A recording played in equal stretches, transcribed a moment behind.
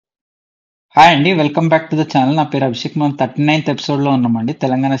Hi అండి. Welcome back to the channel. నా పేరు అభిషేక్. మనం 39th ఎపిసోడ్‌లో ఉన్నామండి.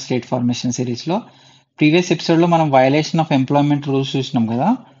 తెలంగాణ స్టేట్ ఫార్మేషన్ సిరీస్‌లో. ప్రీవియస్ ఎపిసోడ్‌లో మనం వయలేషన్ ఆఫ్ ఎంప్లాయ్‌మెంట్ రూల్స్ చూసినాం కదా!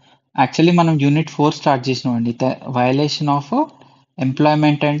 యాక్చువల్లీ మనం యూనిట్ 4 స్టార్ట్ చేసినామండి. Violation of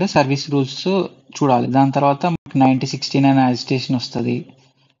employment and service rules చూడాలి. దాని తర్వాత మనకు 1969 యాజిటేషన్ వస్తది.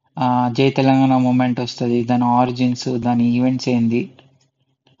 జై తెలంగాణ మూవ్‌మెంట్ వస్తది. దాని ఆరిజిన్స్, దాని ఈవెంట్స్ ఏంది,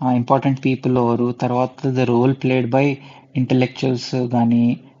 ఇంపార్టెంట్ పీపుల్ ఎవరు, తర్వాత the role played by intellectuals కానీ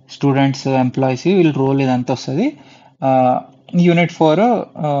స్టూడెంట్స్ ఎంప్లాయీస్ వీళ్ళ రోల్ ఇదంతా వస్తుంది. యూనిట్ 4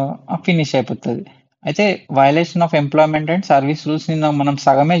 ఫినిష్ అయిపోతుంది. అయితే violation of employment and service rules నిన్న మనం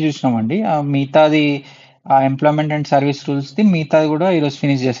సగమే చూసినామండి. మిగతాది ఎంప్లాయ్మెంట్ అండ్ సర్వీస్ రూల్స్ది మిగతాది కూడా ఈరోజు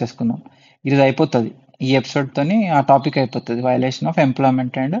ఫినిష్ చేసేసుకుందాం. ఈరోజు అయిపోతుంది. ఈ ఎపిసోడ్తోని ఆ టాపిక్ అయిపోతుంది, violation of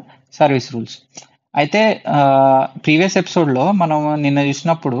employment and service rules. అయితే ప్రీవియస్ ఎపిసోడ్లో మనం నిన్న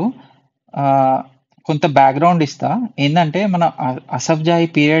చూసినప్పుడు ఆ, కొంత బ్యాక్గ్రౌండ్ ఇస్తా. ఏంటంటే మన అసఫ్జాయి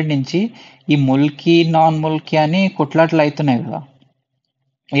పీరియడ్ నుంచి ఈ ముల్కీ నాన్ ముల్కీ అని కొట్లాటలు అవుతున్నాయి కదా,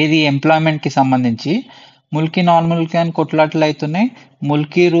 ఏది ఎంప్లాయ్మెంట్కి సంబంధించి. ముల్కీ నాన్ ముల్కీ అని కొట్లాటలు అవుతున్నాయి.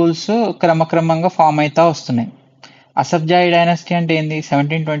 ముల్కీ రూల్స్ క్రమక్రమంగా ఫామ్ అవుతా వస్తున్నాయి. అసఫ్జాయి డైనాసిటీ అంటే ఏంది?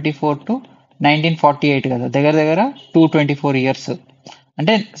 1724 టు 1948 కదా, దగ్గర దగ్గర 224 years.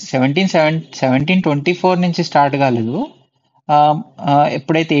 అంటే 1724 నుంచి స్టార్ట్ కాలేదు. ఆ,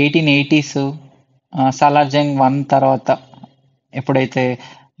 ఎప్పుడైతే 1880s సాలార్ జంగ్ 1 తర్వాత, ఎప్పుడైతే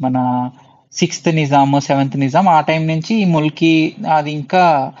మన సిక్స్త్ నిజాం, సెవెంత్ నిజాం, ఆ టైం నుంచి ఈ ముల్కీ అది ఇంకా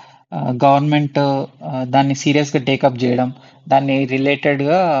గవర్నమెంట్ దాన్ని సీరియస్గా టేకప్ చేయడం, దాన్ని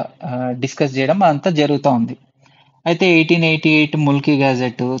రిలేటెడ్గా డిస్కస్ చేయడం అదంతా జరుగుతూ ఉంది. అయితే 1888 ముల్కీ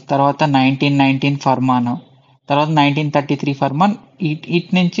గ్యాజెట్, తర్వాత 1919 ఫర్మాన్, తర్వాత 1933 ఫర్మాన్,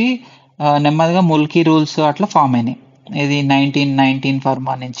 ఇటు నుంచి నెమ్మదిగా ముల్కీ రూల్స్ అట్లా ఫామ్ అయినాయి. ఇది 1919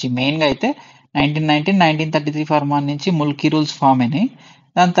 ఫర్మాన్ నుంచి మెయిన్గా అయితే 1933 ఫర్మాన్ నుంచి ముల్కీ రూల్స్ ఫామ్ అయినాయి.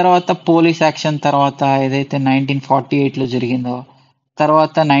 దాని తర్వాత పోలీస్ యాక్షన్ తర్వాత ఏదైతే 1948లో జరిగిందో,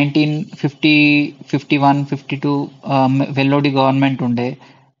 తర్వాత 1951-52 వెల్లోడి గవర్నమెంట్ ఉండే,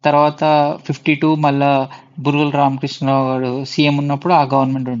 తర్వాత 52 మళ్ళా బురుగుల రామకృష్ణరావు గారు సీఎం ఉన్నప్పుడు ఆ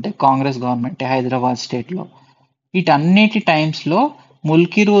గవర్నమెంట్ ఉంటే కాంగ్రెస్ గవర్నమెంట్ హైదరాబాద్ స్టేట్లో. వీటన్నిటి టైమ్స్లో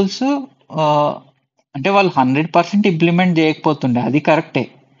ముల్కీ రూల్స్ అంటే వాళ్ళు 100% ఇంప్లిమెంట్ చేయకపోతుండే, అది కరెక్టే.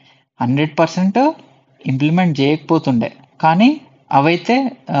 100% ఇంప్లిమెంట్ చేయకపోతుండే, కానీ అవైతే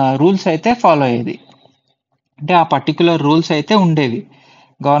రూల్స్ అయితే ఫాలో అయ్యేది. అంటే ఆ పర్టికులర్ రూల్స్ అయితే ఉండేవి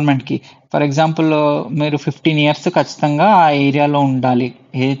గవర్నమెంట్కి. ఫర్ ఎగ్జాంపుల్, మీరు 15 years ఖచ్చితంగా ఆ ఏరియాలో ఉండాలి,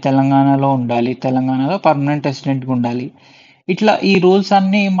 ఏది తెలంగాణలో ఉండాలి, తెలంగాణలో పర్మనెంట్ రెసిడెంట్గా ఉండాలి. ఇట్లా ఈ రూల్స్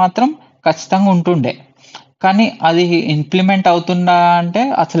అన్నీ మాత్రం ఖచ్చితంగా ఉంటుండే. కానీ అది ఇంప్లిమెంట్ అవుతుందా అంటే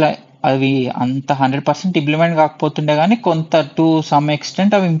అసలు అవి అంత 100% ఇంప్లిమెంట్ కాకపోతుండే, కానీ కొంత టు సమ్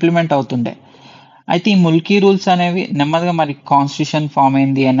ఎక్స్టెంట్ అవి ఇంప్లిమెంట్ అవుతుండే. అయితే ఈ ముల్కీ రూల్స్ అనేవి నెమ్మదిగా మరి కాన్స్టిట్యూషన్ ఫామ్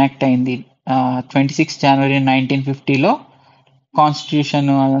అయింది, ఎనాక్ట్ అయింది 26 January 1950లో.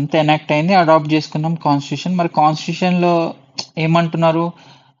 కాన్స్టిట్యూషన్ అదంతా ఎనాక్ట్ అయింది, అడాప్ట్ చేసుకున్నాం కాన్స్టిట్యూషన్. మరి కాన్స్టిట్యూషన్లో ఏమంటున్నారు?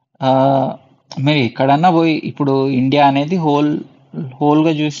 ఆ, మీరు ఎక్కడన్నా పోయి ఇప్పుడు ఇండియా అనేది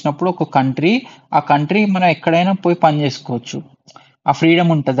హోల్గా చూసినప్పుడు ఒక కంట్రీ. ఆ కంట్రీ మనం ఎక్కడైనా పోయి పని చేసుకోవచ్చు. ఆ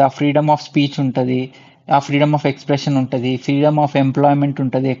ఫ్రీడమ్ ఉంటుంది, ఆ ఫ్రీడమ్ ఆఫ్ స్పీచ్ ఉంటుంది, ఆ ఫ్రీడమ్ ఆఫ్ ఎక్స్ప్రెషన్ ఉంటుంది, ఫ్రీడమ్ ఆఫ్ ఎంప్లాయ్మెంట్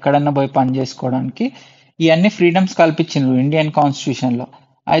ఉంటుంది, ఎక్కడన్నా పోయి పని చేసుకోవడానికి. ఇవన్నీ ఫ్రీడమ్స్ కల్పించిండ్రు ఇండియన్ కాన్స్టిట్యూషన్లో.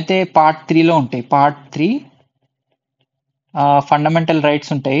 అయితే పార్ట్ 3లో ఉంటాయి. పార్ట్ 3 ఫండమెంటల్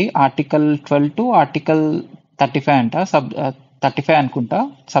రైట్స్ ఉంటాయి. ఆర్టికల్ 12 టు ఆర్టికల్ 35 అంట, 35 అనుకుంటా,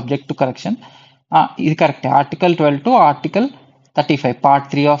 సబ్జెక్ట్ టు కరెక్షన్. ఇది కరెక్టే, article 12 to article 35, part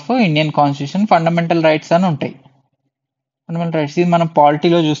 3 of Indian constitution fundamental rights అని ఉంటాయి. ఫండమెంటల్ రైట్స్ ఇది మనం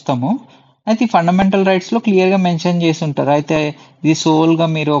పాలిటీలో చూస్తాము. అయితే ఈ ఫండమెంటల్ రైట్స్లో క్లియర్గా మెన్షన్ చేసి ఉంటారు. అయితే ఇది సోల్గా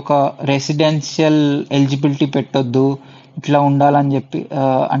మీరు ఒక రెసిడెన్షియల్ ఎలిజిబిలిటీ పెట్టొద్దు, ఇట్లా ఉండాలని చెప్పి.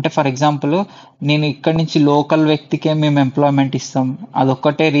 అంటే ఫర్ ఎగ్జాంపుల్, నేను ఇక్కడి నుంచి లోకల్ వ్యక్తికే మేము ఎంప్లాయ్మెంట్ ఇస్తాం,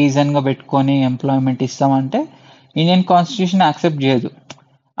 అదొక్కటే రీజన్గా పెట్టుకొని ఎంప్లాయ్మెంట్ ఇస్తామంటే ఇండియన్ కాన్స్టిట్యూషన్ యాక్సెప్ట్ చేయదు.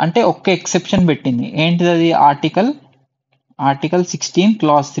 అంటే ఒక్క ఎక్సెప్షన్ పెట్టింది. ఏంటిది అది? ఆర్టికల్ 16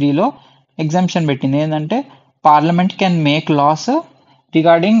 క్లాస్ 3లో ఎగ్జామ్షన్ పెట్టింది. ఏంటంటే parliament can make laws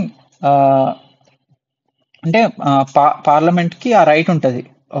regarding, అంటే పార్లమెంట్కి ఆ రైట్ ఉంటుంది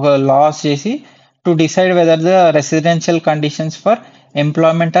ఒక లాస్ చేసి to decide whether the residential conditions for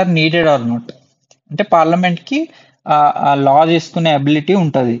employment or needed are not. అంటే పార్లమెంట్కి ఆ లా చేసుకునే అబిలిటీ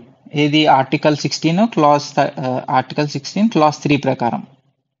ఉంటుంది. ఏది? ఆర్టికల్ 16 క్లాస్ 3 ప్రకారం.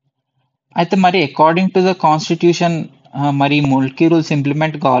 అయితే మరి అకార్డింగ్ టు ద కాన్స్టిట్యూషన్, మరి ముల్కీ రూల్స్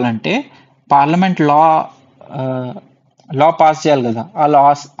ఇంప్లిమెంట్ కావాలంటే పార్లమెంట్ లా పాస్ చేయాలి కదా.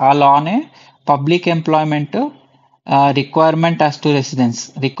 ఆ లానే public employment requirement as to residence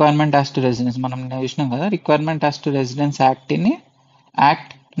మనం నిన్న చూసినాం కదా. Requirement as to residence act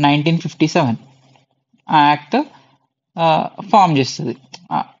 1957 ఆ యాక్ట్ ఫామ్ చేస్తుంది.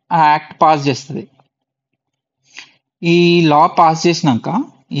 ఆ యాక్ట్ పాస్ చేస్తుంది. ఈ లా పాస్ చేసినాక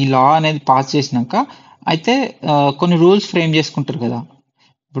ఈ లా అనేది పాస్ చేసినాక అయితే కొన్ని రూల్స్ ఫ్రేమ్ చేసుకుంటారు కదా.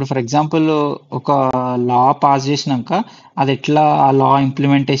 ఇప్పుడు ఫర్ ఎగ్జాంపుల్ ఒక లా పాస్ చేసినాక అది ఎట్లా ఆ లా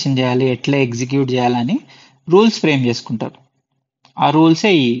ఇంప్లిమెంటేషన్ చేయాలి, ఎట్లా ఎగ్జిక్యూట్ చేయాలని రూల్స్ ఫ్రేమ్ చేసుకుంటారు. ఆ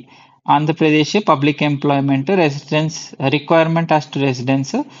రూల్సే ఈ Andhra Pradesh public employment residence requirement as to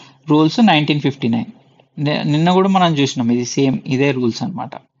residence rules 1959. నిన్న కూడా మనం చూసినాం, ఇది సేమ్ ఇదే రూల్స్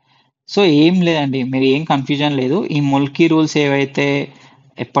అన్నమాట. సో ఏం లేదండి, మీరు ఏం కన్ఫ్యూజన్ లేదు. ఈ ముల్కీ రూల్స్ ఏవైతే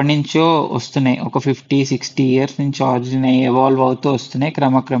ఎప్పటి నుంచో వస్తున్నాయి, ఒక 50-60 ఇయర్స్ నుంచి ఆరిజిన్ ఎవాల్వ్ అవుతూ వస్తున్నాయి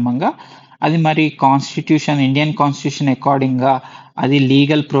క్రమక్రమంగా. అది మరి కాన్స్టిట్యూషన్, ఇండియన్ కాన్స్టిట్యూషన్ అకార్డింగ్గా అది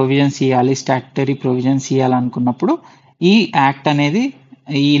లీగల్ ప్రొవిజన్స్ ఇవ్వాలి, స్టాట్యుటరీ ప్రొవిజన్స్ ఇవ్వాలనుకున్నప్పుడు ఈ యాక్ట్ అనేది,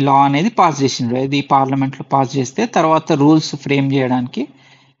 ఈ లా అనేది పాస్ చేసిండ్రు. ఇది పార్లమెంట్లో పాస్ చేస్తే తర్వాత రూల్స్ ఫ్రేమ్ చేయడానికి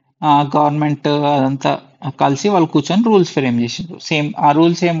గవర్నమెంట్ అదంతా కలిసి వాళ్ళు కూర్చొని రూల్స్ ఫ్రేమ్ చేసిండ్రు. సేమ్ ఆ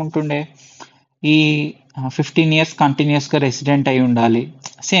రూల్స్ ఏముంటుండే, ఈ 15 ఇయర్స్ కంటిన్యూస్గా రెసిడెంట్ అయి ఉండాలి.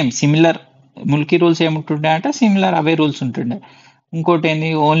 సేమ్ సిమిలర్ ముల్కీ రూల్స్ ఏముంటుండే అంటే సిమిలర్ అవే రూల్స్ ఉంటుండే. ఇంకోటి ఏంది,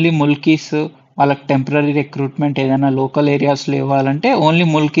 ఓన్లీ ముల్కీస్ వాళ్ళకి టెంపరీ రిక్రూట్మెంట్ ఏదైనా లోకల్ ఏరియాస్లో ఇవ్వాలంటే ఓన్లీ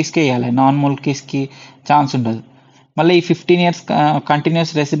ముల్కీస్కే ఇవ్వాలి, నాన్ ముల్కీస్కి ఛాన్స్ ఉండదు. మళ్ళీ ఈ 15 ఇయర్స్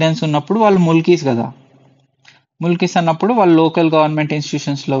కంటిన్యూస్ రెసిడెన్స్ ఉన్నప్పుడు వాళ్ళు ముల్కీస్ కదా. ముల్కీస్ అన్నప్పుడు వాళ్ళు లోకల్ గవర్నమెంట్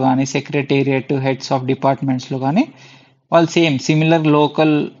ఇన్స్టిట్యూషన్స్లో కానీ, సెక్రటేరియట్, హెడ్స్ ఆఫ్ డిపార్ట్మెంట్స్లో కానీ వాళ్ళు సేమ్ సిమిలర్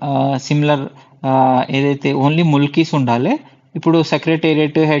లోకల్ సిమిలర్ ఏదైతే ఓన్లీ ముల్కీస్ ఉండాలి. ఇప్పుడు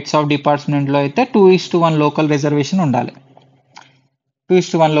సెక్రటేరియట్, హెడ్స్ ఆఫ్ డిపార్ట్మెంట్లో అయితే 2:1 లోకల్ రిజర్వేషన్ ఉండాలి.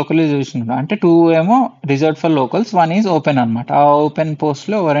 2:1 లోకల్ రిజర్వేషన్ ఉండాలి అంటే 2 ఏమో reserve for locals, 1 is open అనమాట. ఆ ఓపెన్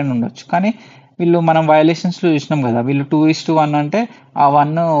పోస్ట్లో ఎవరైనా ఉండొచ్చు. కానీ వీళ్ళు మనం వయలేషన్స్లో చూసినాం కదా, వీళ్ళు 2:1 అంటే ఆ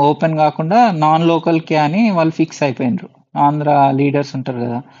 1 ఓపెన్ కాకుండా నాన్ లోకల్కే అని వాళ్ళు ఫిక్స్ అయిపోయినారు. ఆంధ్ర లీడర్స్ ఉంటారు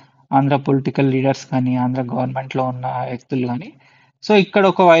కదా, ఆంధ్ర పొలిటికల్ లీడర్స్ కానీ, ఆంధ్ర గవర్నమెంట్లో ఉన్న వ్యక్తులు కానీ. సో ఇక్కడ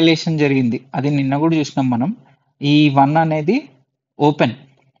ఒక వయలేషన్ జరిగింది, అది నిన్న కూడా చూసినాం మనం. ఈ 1 అనేది ఓపెన్,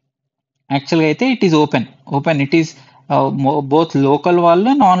 యాక్చువల్గా అయితే it is open it is both local వాళ్ళు,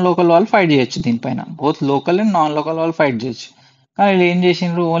 నాన్ లోకల్ వాళ్ళు ఫైట్ చేయొచ్చు దీనిపైన. Both local and non local వాళ్ళు ఫైట్ చేయొచ్చు. కానీ వీళ్ళు ఏం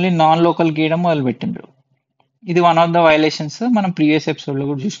చేసిండ్రు, ఓన్లీ నాన్ లోకల్ గీయడం మొదలు పెట్టిండ్రు. ఇది వన్ ఆఫ్ ద వయలేషన్స్, మనం ప్రీవియస్ ఎపిసోడ్లో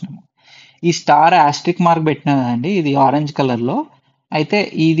కూడా చూసినాము. ఈ స్టార్ ఆస్ట్రిక్ మార్క్ పెట్టినా కదండి, ఇది ఆరెంజ్ కలర్లో. అయితే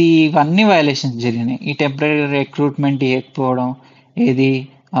ఇది ఇవన్నీ వయలేషన్స్ జరిగినాయి. ఈ టెంపరీ రిక్రూట్మెంట్ ఇవ్వకపోవడం, ఏది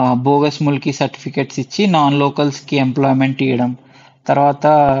బోగస్ ముల్కీ సర్టిఫికెట్స్ ఇచ్చి నాన్ లోకల్స్కి ఎంప్లాయ్మెంట్ ఇవ్వడం, తర్వాత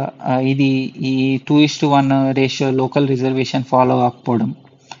ఇది ఈ 2:1 రేషియో లోకల్ రిజర్వేషన్ ఫాలో అవ్వకపోవడం,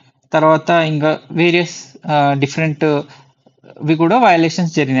 తర్వాత ఇంకా వేరియస్ డిఫరెంట్ ఇవి కూడా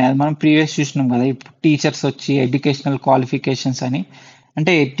వయలేషన్స్ జరిగినాయి. అది మనం ప్రీవియస్ చూసినాం కదా. ఇప్పుడు టీచర్స్ వచ్చి ఎడ్యుకేషనల్ క్వాలిఫికేషన్స్ అని,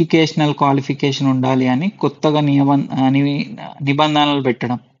 అంటే ఎడ్యుకేషనల్ క్వాలిఫికేషన్ ఉండాలి అని కొత్తగా నిబంధనలు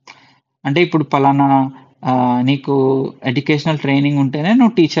పెట్టడం. అంటే ఇప్పుడు పలానా నీకు ఎడ్యుకేషనల్ ట్రైనింగ్ ఉంటేనే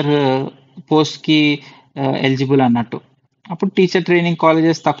నువ్వు టీచర్ పోస్ట్కి ఎలిజిబుల్ అన్నట్టు. అప్పుడు టీచర్ ట్రైనింగ్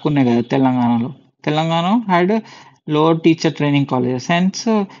కాలేజెస్ తక్కువ ఉన్నాయి కదా తెలంగాణలో. Telangana had lower teacher training colleges, hence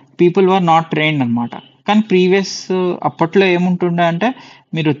people were not trained అనమాట. కానీ ప్రీవియస్ అప్పట్లో ఏముంటుండే అంటే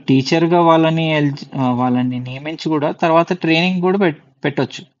మీరు టీచర్గా వాళ్ళని నియమించి కూడా తర్వాత ట్రైనింగ్ కూడా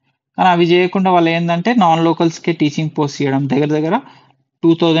పెట్టొచ్చు. కానీ అవి చేయకుండా వాళ్ళు ఏంటంటే నాన్ లోకల్స్కే టీచింగ్ పోస్ట్ ఇవ్వడం, దగ్గర దగ్గర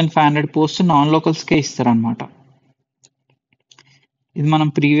 2500 పోస్ట్ నాన్ లోకల్స్కే ఇస్తారనమాట. ఇది మనం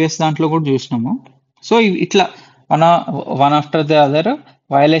ప్రీవియస్ దాంట్లో కూడా చూసినాము. సో ఇట్లా one after the other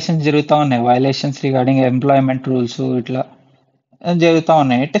violations జరుగుతూ ఉన్నాయి. వయలేషన్స్ రిగార్డింగ్ ఎంప్లాయ్మెంట్ రూల్స్ ఇట్లా జరుగుతూ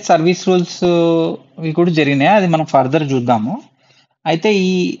ఉన్నాయి. అంటే సర్వీస్ రూల్స్ ఇవి కూడా జరిగినాయి, అది మనం ఫర్దర్ చూద్దాము. అయితే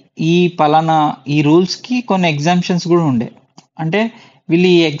ఈ పలానా ఈ రూల్స్కి కొన్ని ఎగ్జామ్షన్స్ కూడా ఉండే. అంటే వీళ్ళు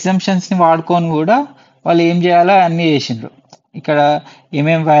ఈ ఎగ్జామ్షన్స్ని వాడుకొని కూడా వాళ్ళు ఏం చేయాలో అన్నీ చేసిండ్రు. ఇక్కడ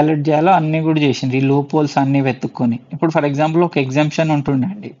ఏమేమి వయలేట్ చేయాలో అన్నీ కూడా చేసిండ్రు, ఈ లూప్ హోల్స్ అన్నీ వెతుక్కొని. ఇప్పుడు ఫర్ ఎగ్జాంపుల్ ఒక ఎగ్జామ్షన్ ఉంటుండే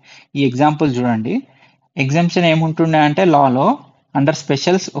అండి. ఈ ఎగ్జాంపుల్ చూడండి, ఎగ్జామ్షన్ ఏముంటుండే అంటే లాలో అండర్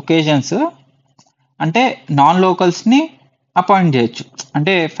స్పెషల్ ఒకేజన్స్ అంటే నాన్ లోకల్స్ని అపాయింట్ చేయొచ్చు.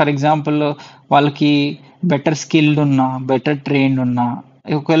 అంటే ఫర్ ఎగ్జాంపుల్ వాళ్ళకి బెటర్ స్కిల్డ్ ఉన్నా, బెటర్ ట్రైన్డ్ ఉన్నా,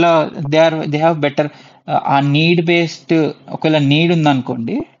 ఒకవేళ దే హ్యావ్ బెటర్ ఆ నీడ్ బేస్డ్, ఒకవేళ నీడ్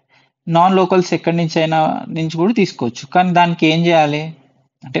ఉందనుకోండి, నాన్ లోకల్స్ ఎక్కడి నుంచి అయినా నుంచి కూడా తీసుకోవచ్చు. కానీ దానికి ఏం చేయాలి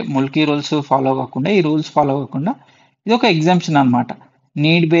అంటే ముల్కీ రూల్స్ ఫాలో కాకుండా, ఈ రూల్స్ ఫాలో కాకుండా, ఇది ఒక ఎగ్జామ్షన్ అనమాట.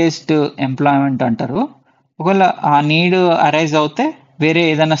 నీడ్ బేస్డ్ ఎంప్లాయ్మెంట్ అంటారు. ఒకవేళ ఆ నీడ్ అరైజ్ అవుతే వేరే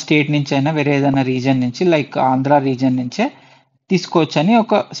ఏదైనా స్టేట్ నుంచి అయినా, వేరే ఏదైనా రీజన్ నుంచి, లైక్ ఆంధ్ర రీజన్ నుంచే తీసుకోవచ్చు అని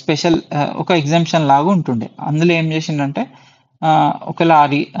ఒక స్పెషల్ ఒక ఎగ్జామ్షన్ లాగా ఉంటుండే. అందులో ఏం చేసిండంటే ఒకవేళ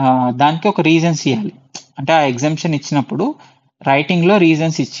దానికి ఒక రీజన్స్ ఇవ్వాలి. అంటే ఆ ఎగ్జామ్షన్ ఇచ్చినప్పుడు రైటింగ్లో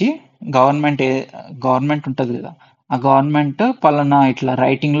రీజన్స్ ఇచ్చి గవర్నమెంట్ ఉంటుంది కదా, ఆ గవర్నమెంట్ పలానా ఇట్లా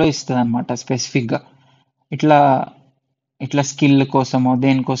రైటింగ్‌లో ఇస్తదనమాట స్పెసిఫిక్‌గా. ఇట్లా, ఇట్లా స్కిల్ కోసమో,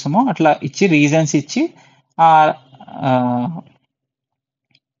 దేనికోసమో అట్లా ఇచ్చి రీజన్స్ ఇచ్చి ఆహ్, ఆహ్,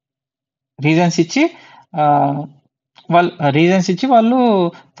 రీజన్స్ ఇచ్చి ఆహ్, వాళ్ళు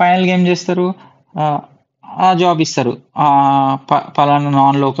ఫైనల్‌గా ఏం జేస్తారు? ఆహ్, ఆ జాబ్ ఇస్తారు. పలానా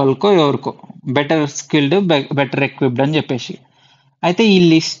నాన్ లోకల్‌కో ఎవరికో బెటర్ స్కిల్డ్, బెటర్ ఎక్విప్డ్ అని జెప్పేసి. అయితే ఈ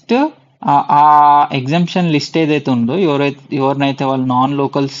లిస్ట్ ఆ ఎగ్జామ్షన్ లిస్ట్ ఏదైతే ఉందో ఎవరినైతే వాళ్ళు నాన్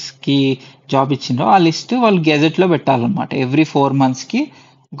లోకల్స్‌కి జాబ్ ఇచ్చిండ్రో ఆ లిస్ట్ వాళ్ళు గెజెట్‌లో పెట్టాలన్నమాట. ఎవ్రీ 4 మంత్స్‌కి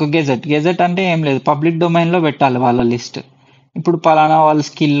ఒక గెజెట్. గెజెట్ అంటే ఏం లేదు. పబ్లిక్ డొమైన్‌లో పెట్టాలి వాళ్ళ లిస్ట్. ఇప్పుడు పలానా వాళ్ళ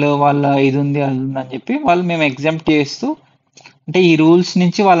స్కిల్, వాళ్ళ ఇది ఉంది, అది ఉంది అని చెప్పి వాళ్ళు మేము ఎగ్జామ్ట్ చేస్తూ, అంటే ఈ రూల్స్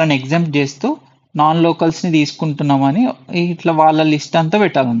నుంచి వాళ్ళని ఎగ్జామ్ట్ చేస్తూ నాన్ లోకల్స్‌ని తీసుకుంటున్నామని ఇట్లా వాళ్ళ లిస్ట్ అంతా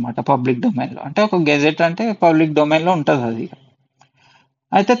పెట్టాలన్నమాట పబ్లిక్ డొమైన్‌లో. అంటే ఒక గెజెట్ అంటే పబ్లిక్ డొమైన్‌లో ఉంటది అది.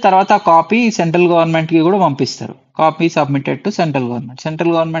 అయితే తర్వాత ఆ కాపీ సెంట్రల్ గవర్నమెంట్‌కి గూడా పంపిస్తారు. Copy submitted to central government.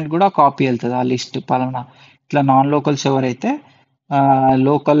 Central government గూడా ఆ కాపీ ఎళ్తది. ఆ లిస్ట్ పలానా ఇట్లా నాన్ లోకల్స్ ఎవరైతే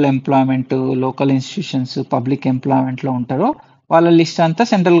local employment, local institutions, public ఎంప్లాయ్‌మెంట్‌లో ఉంటారో వాళ్ళ లిస్ట్ అంతా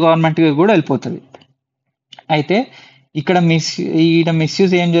సెంట్రల్ గవర్నమెంట్‌కి గూడా ఎళ్ళిపోతది. అయితే ఇక్కడ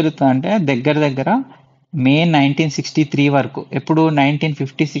మిస్‌యూజ్ ఏం జరుగుతదంటే దగ్గర దగ్గర మే 1963 వరకు, ఎప్పుడు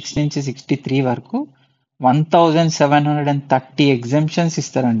 1956 నుంచి 63 వరకు 1730 ఎగ్జామ్షన్స్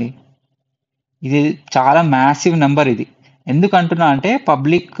ఇస్తారండి. ఇది చాలా మ్యాసివ్ నంబర్ ఇది. ఎందుకంటున్నా అంటే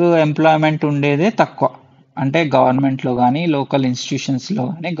పబ్లిక్ ఎంప్లాయ్‌మెంట్ ఉండేదే తక్కువ. అంటే గవర్నమెంట్‌లో గాని, లోకల్ ఇన్‌స్టిట్యూషన్స్‌లో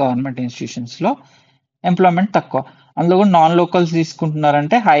గాని, గవర్నమెంట్ ఇన్‌స్టిట్యూషన్స్‌లో ఎంప్లాయ్‌మెంట్ తక్కువ. అందులో కూడా నాన్ లోకల్స్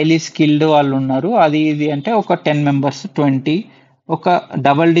తీసుకుంటున్నారంటే హైలీ స్కిల్డ్ వాళ్ళున్నారు. అది ఇది అంటే ఒక 10 మెంబర్స్, 20, ఒక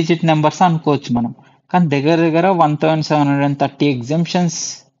డబుల్ డిజిట్ నంబర్స్ అనుకోవచ్చు మనం. కానీ దగ్గర దగ్గర 1730 ఎగ్జామ్షన్స్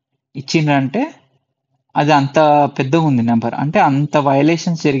ఇచ్చిండ్రంటే అది అంత పెద్దగుంది నంబర్. అంటే అంత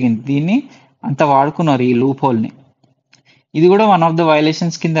వయలేషన్స్ జరిగింది. దీన్ని అంత వాడుకున్నారు ఈ లూప్ హోల్‌ని. ఇది కూడా వన్ ఆఫ్ ద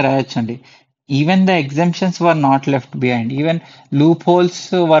వయలేషన్స్ కింద రాయొచ్చండి. Even the exemptions were not left behind. Even loop holes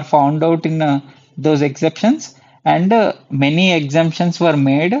were found out in those exceptions, and many exemptions were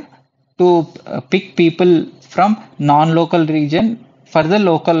made to pick people from non-local region for the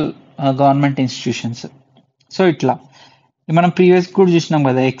local government institutions. So ఇట్లా మనం previous కూడా చూసినాం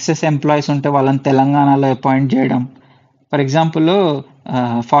కదా, excess employees ఉంటే వాళ్ళని తెలంగాణలో appoint చేయడం. For example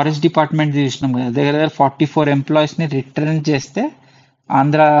forest department చూసినాం కదా, దగ్గర దగ్గర 44 ఎంప్లాయీస్ని రిటర్న్ చేస్తే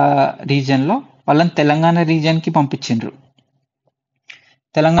ఆంధ్ర రీజియన్లో వాళ్ళని తెలంగాణ రీజియన్కి పంపించిండ్రు.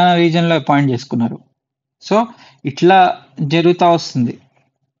 తెలంగాణ రీజియన్లో అపాయింట్ చేసుకున్నారు. సో ఇట్లా జరుగుతా వస్తుంది.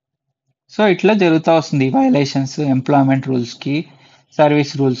 ఇట్లా జరుగుతా వస్తుంది. ఈ వయలేషన్స్ ఎంప్లాయ్మెంట్ రూల్స్‌కి,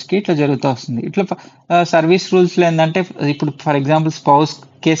 సర్వీస్ రూల్స్‌కి ఇట్లా జరుగుతా వస్తుంది. ఇట్లా సర్వీస్ రూల్స్‌లో ఏందంటే ఇప్పుడు for example spouse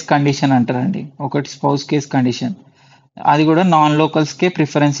case condition అంటారండి. ఒకటి స్పౌస్ కేస్ కండిషన్. అది కూడా నాన్ లోకల్స్‌కే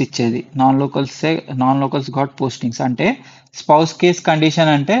ప్రిఫరెన్స్ ఇచ్చేది. Non locals got postings. అంటే స్పౌస్ కేస్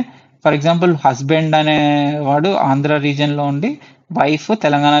కండిషన్ అంటే ఫర్ ఎగ్జాంపుల్ హస్బెండ్ అనేవాడు ఆంధ్ర రీజియన్‌లో ఉండి, వైఫ్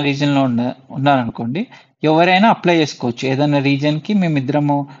తెలంగాణ రీజియన్‌లో ఉన్నారనుకోండి. ఎవరైనా అప్లై చేసుకోవచ్చు. ఏదైనా రీజియన్‌కి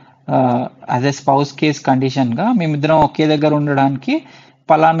మేమిద్దరము యాస్ ఎ స్పౌస్ కేస్ కండిషన్‌గా మేమిద్దరం ఒకే దగ్గర ఉండడానికి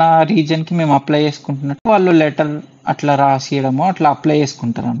పలానా రీజియన్‌కి మేము అప్లై చేసుకుంటున్నట్టు వాళ్ళు లెటర్ అట్లా రాసియడమో అట్లా అప్లై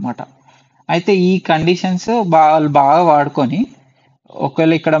చేసుకుంటారనమాట. అయితే ఈ కండిషన్స్ వాళ్ళు బాగా వాడుకొని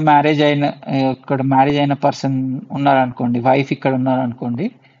ఒకవేళ ఇక్కడ మ్యారేజ్ అయిన పర్సన్ ఉన్నారనుకోండి, వైఫ్ ఇక్కడ ఉన్నారనుకోండి,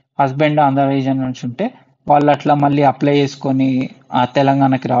 హస్బెండ్ ఆంధ్ర రీజియన్ నుంచి ఉంటే వాళ్ళు అట్లా మళ్ళీ అప్లై చేసుకొని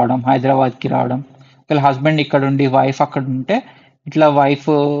తెలంగాణకి రావడం, హైదరాబాద్కి రావడం. ఒకవేళ హస్బెండ్ ఇక్కడ ఉండి వైఫ్ అక్కడ ఉంటే ఇట్లా వైఫ్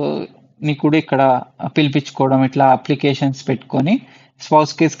ని కూడా ఇక్కడ పిలిపించుకోవడం, ఇట్లా అప్లికేషన్స్ పెట్టుకొని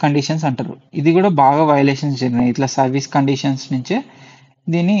స్పౌస్ కేస్ కండిషన్స్ అంటారు. ఇది కూడా బాగా వయలేషన్స్ జరిగినాయి. ఇట్లా సర్వీస్ కండిషన్స్ నుంచే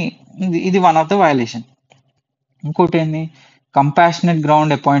దీని ఇది వన్ ఆఫ్ ద వయలేషన్. ఇంకోటి ఏంది, కంపాషనెట్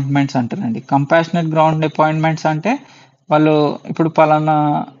గ్రౌండ్ అపాయింట్మెంట్స్ అంటారండి. కంపాషనెట్ గ్రౌండ్ అపాయింట్మెంట్స్ అంటే వాళ్ళు ఇప్పుడు పలానా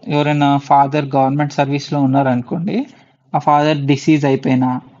ఎవరైనా ఫాదర్ గవర్నమెంట్ సర్వీస్లో ఉన్నారనుకోండి, ఆ ఫాదర్ డిసీజ్ అయిపోయినా,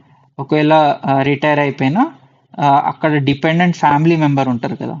 ఒకవేళ రిటైర్ అయిపోయినా అక్కడ డిపెండెంట్ ఫ్యామిలీ మెంబర్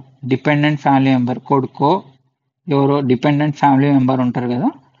ఉంటారు కదా, డిపెండెంట్ ఫ్యామిలీ మెంబర్ కొడుకో ఎవరో డిపెండెంట్ ఫ్యామిలీ మెంబర్ ఉంటారు కదా,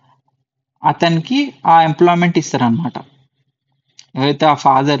 అతనికి ఆ ఎంప్లాయ్మెంట్ ఇస్తారనమాట. ఎవరైతే ఆ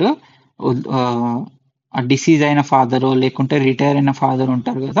ఫాదర్ ఆ డిసీజ్ అయిన ఫాదరు లేకుంటే రిటైర్ అయిన ఫాదర్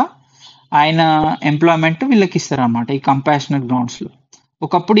ఉంటారు కదా, ఆయన ఎంప్లాయ్మెంట్ వీళ్ళకి ఇస్తారనమాట ఈ కంపాషనెట్ గ్రౌండ్స్లో.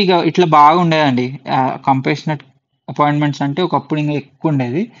 ఒకప్పుడు ఇక ఇట్లా బాగా ఉండేదండి. కంపాషనెట్ అపాయింట్మెంట్స్ అంటే ఒకప్పుడు ఇంకా ఎక్కువ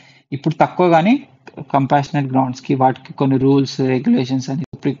ఉండేది. ఇప్పుడు తక్కువ, కానీ కంపాషనెట్ గ్రౌండ్స్కి వాటికి కొన్ని రూల్స్ రెగ్యులేషన్స్ అని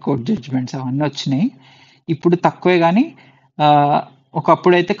సుప్రీం కోర్ట్ జడ్జిమెంట్స్ అవన్నీ వచ్చినాయి. ఇప్పుడు తక్కువే, కానీ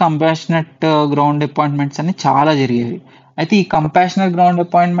ఒకప్పుడైతే కంపాషనెట్ గ్రౌండ్ అపాయింట్మెంట్స్ అని చాలా జరిగేవి. అయితే ఈ కంపాషనెట్ గ్రౌండ్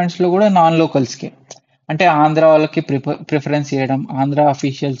అపాయింట్మెంట్స్లో కూడా నాన్ లోకల్స్కే, అంటే ఆంధ్ర వాళ్ళకి ప్రిఫరెన్స్ ఇవ్వడం, ఆంధ్ర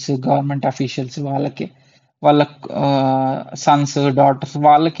అఫీషియల్స్, గవర్నమెంట్ అఫీషియల్స్ వాళ్ళకి వాళ్ళ సన్స్, డాటర్స్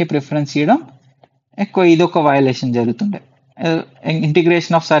వాళ్ళకే ప్రిఫరెన్స్ ఇవ్వడం ఎక్కువ, ఇదొక violation జరుగుతుండే.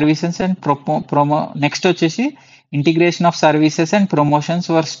 Integration of services and next వచ్చేసి integration of services and promotions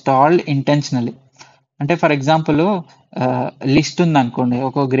were stalled intentionally. అంటే ఫర్ ఎగ్జాంపుల్ లిస్ట్ ఉందనుకోండి,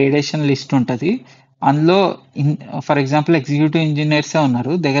 ఒక గ్రేడేషన్ లిస్ట్ ఉంటుంది. అందులో ఫర్ ఎగ్జాంపుల్ ఎగ్జిక్యూటివ్ ఇంజనీర్సే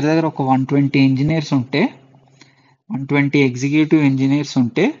ఉన్నారు, దగ్గర దగ్గర ఒక 120 ఎగ్జిక్యూటివ్ ఇంజనీర్స్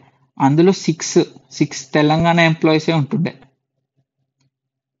ఉంటే అందులో సిక్స్ తెలంగాణ ఎంప్లాయీసే ఉంటుండే.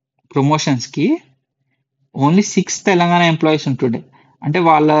 ప్రమోషన్స్కి ఓన్లీ 6 తెలంగాణ ఎంప్లాయీస్ ఉంటుండే. అంటే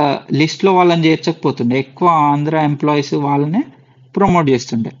వాళ్ళ లిస్ట్లో వాళ్ళని చేర్చకపోతుండే, ఎక్కువ ఆంధ్ర ఎంప్లాయీస్ వాళ్ళనే ప్రమోట్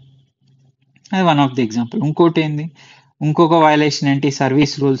చేస్తుండే. అది వన్ ఆఫ్ ది ఎగ్జాంపుల్. ఇంకొక వయలేషన్ ఏంటి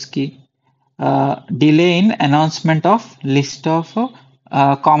service రూల్స్కి, delay in announcement of list of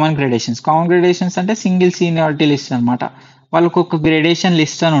common gradations అంటే సింగిల్ సీనియారిటీ లిస్ట్ అనమాట. వాళ్ళకు ఒక గ్రేడేషన్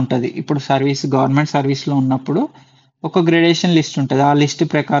లిస్ట్ అని ఉంటుంది. ఇప్పుడు గవర్నమెంట్ సర్వీస్లో ఉన్నప్పుడు ఒక గ్రేడేషన్ లిస్ట్ ఉంటుంది. ఆ లిస్ట్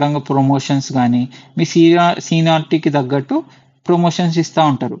ప్రకారంగా ప్రమోషన్స్ కానీ మీ సీనియారిటీకి తగ్గట్టు ప్రమోషన్స్ ఇస్తూ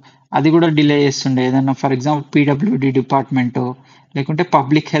ఉంటారు. అది కూడా డిలే చేస్తుండే. ఏదన్నా ఫర్ ఎగ్జాంపుల్ పీడబ్ల్యూడి డిపార్ట్మెంటు, లేకుంటే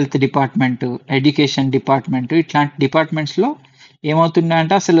public health department, education department, ఇట్లాంటి డిపార్ట్మెంట్స్లో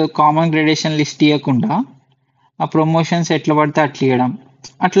ఏమవుతుందంటే అసలు కామన్ గ్రేడేషన్ లిస్ట్ ఇవ్వకుండా ఆ ప్రమోషన్స్ ఎట్లా పడితే అట్లా ఇవ్వడం,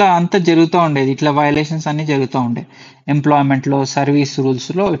 అట్లా అంతా జరుగుతూ ఉండేది. ఇట్లా వయలేషన్స్ అన్నీ జరుగుతూ ఉండే ఎంప్లాయ్మెంట్లో, సర్వీస్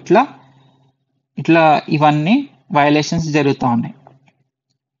రూల్స్లో, ఇట్లా ఇవన్నీ వయలేషన్స్ జరుగుతూ ఉన్నాయి.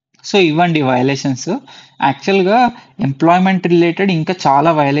 సో ఇవ్వండి వయలేషన్స్. యాక్చువల్గా ఎంప్లాయ్మెంట్ రిలేటెడ్ ఇంకా చాలా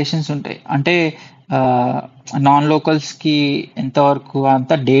వయలేషన్స్ ఉంటాయి. అంటే నాన్ లోకల్స్కి ఎంతవరకు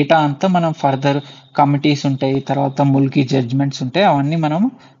అంత డేటా అంతా మనం ఫర్దర్ కమిటీస్ ఉంటాయి, తర్వాత ముల్కీ జడ్జ్మెంట్స్ ఉంటాయి, అవన్నీ మనం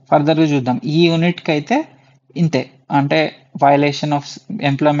ఫర్దర్గా చూద్దాం. ఈ యూనిట్కి అయితే ఇంతే. అంటే violation of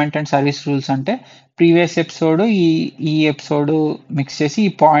employment and service rules అంటే ప్రీవియస్ ఎపిసోడ్ ఈ ఎపిసోడ్ మిక్స్ చేసి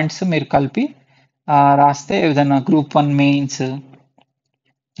ఈ పాయింట్స్ మీరు కలిపి రాస్తే ఏదైనా గ్రూప్ 1 మెయిన్స్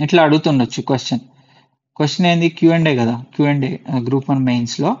ఇట్లా అడుగుతుండొచ్చు. క్వశ్చన్ ఏంది, Q&A కదా. Q&A గ్రూప్ 1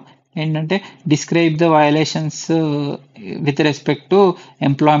 మెయిన్స్లో ఏంటంటే describe the violations with respect to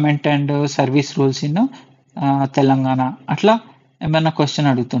employment and service rules in Telangana. అట్లా ఏమైనా question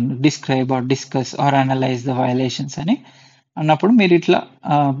అడుగుతుండ్రు, describe are discuss are analyse the violations అని అన్నప్పుడు మీరు ఇట్లా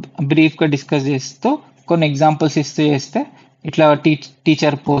బ్రీఫ్గా డిస్కస్ చేస్తూ కొన్ని ఎగ్జాంపుల్స్ ఇస్తూ చేస్తే, ఇట్లా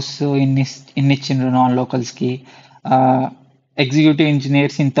టీచర్ పోస్ట్ ఇన్ని ఇచ్చిండ్రు నాన్ లోకల్స్కి, ఎగ్జిక్యూటివ్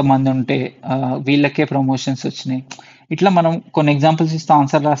ఇంజనీర్స్ ఇంతమంది ఉంటే వీళ్ళకే ప్రమోషన్స్ వచ్చినాయి, ఇట్లా మనం కొన్ని ఎగ్జాంపుల్స్ ఇస్తే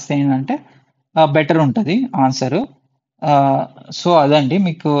ఆన్సర్ రాస్తే ఏంటంటే బెటర్ ఉంటుంది ఆన్సరు. సో అదండి,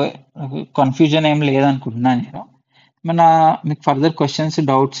 మీకు కన్ఫ్యూజన్ ఏం లేదనుకుంటున్నాను నేను. మీకు ఫర్దర్ క్వశ్చన్స్,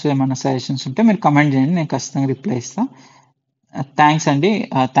 డౌట్స్, ఏమైనా సజెషన్స్ ఉంటే మీరు కమెంట్ చేయండి, నేను ఖచ్చితంగా రిప్లై ఇస్తాను. థ్యాంక్స్ అండి.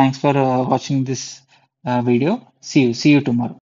 Thanks for watching this video. See you tomorrow.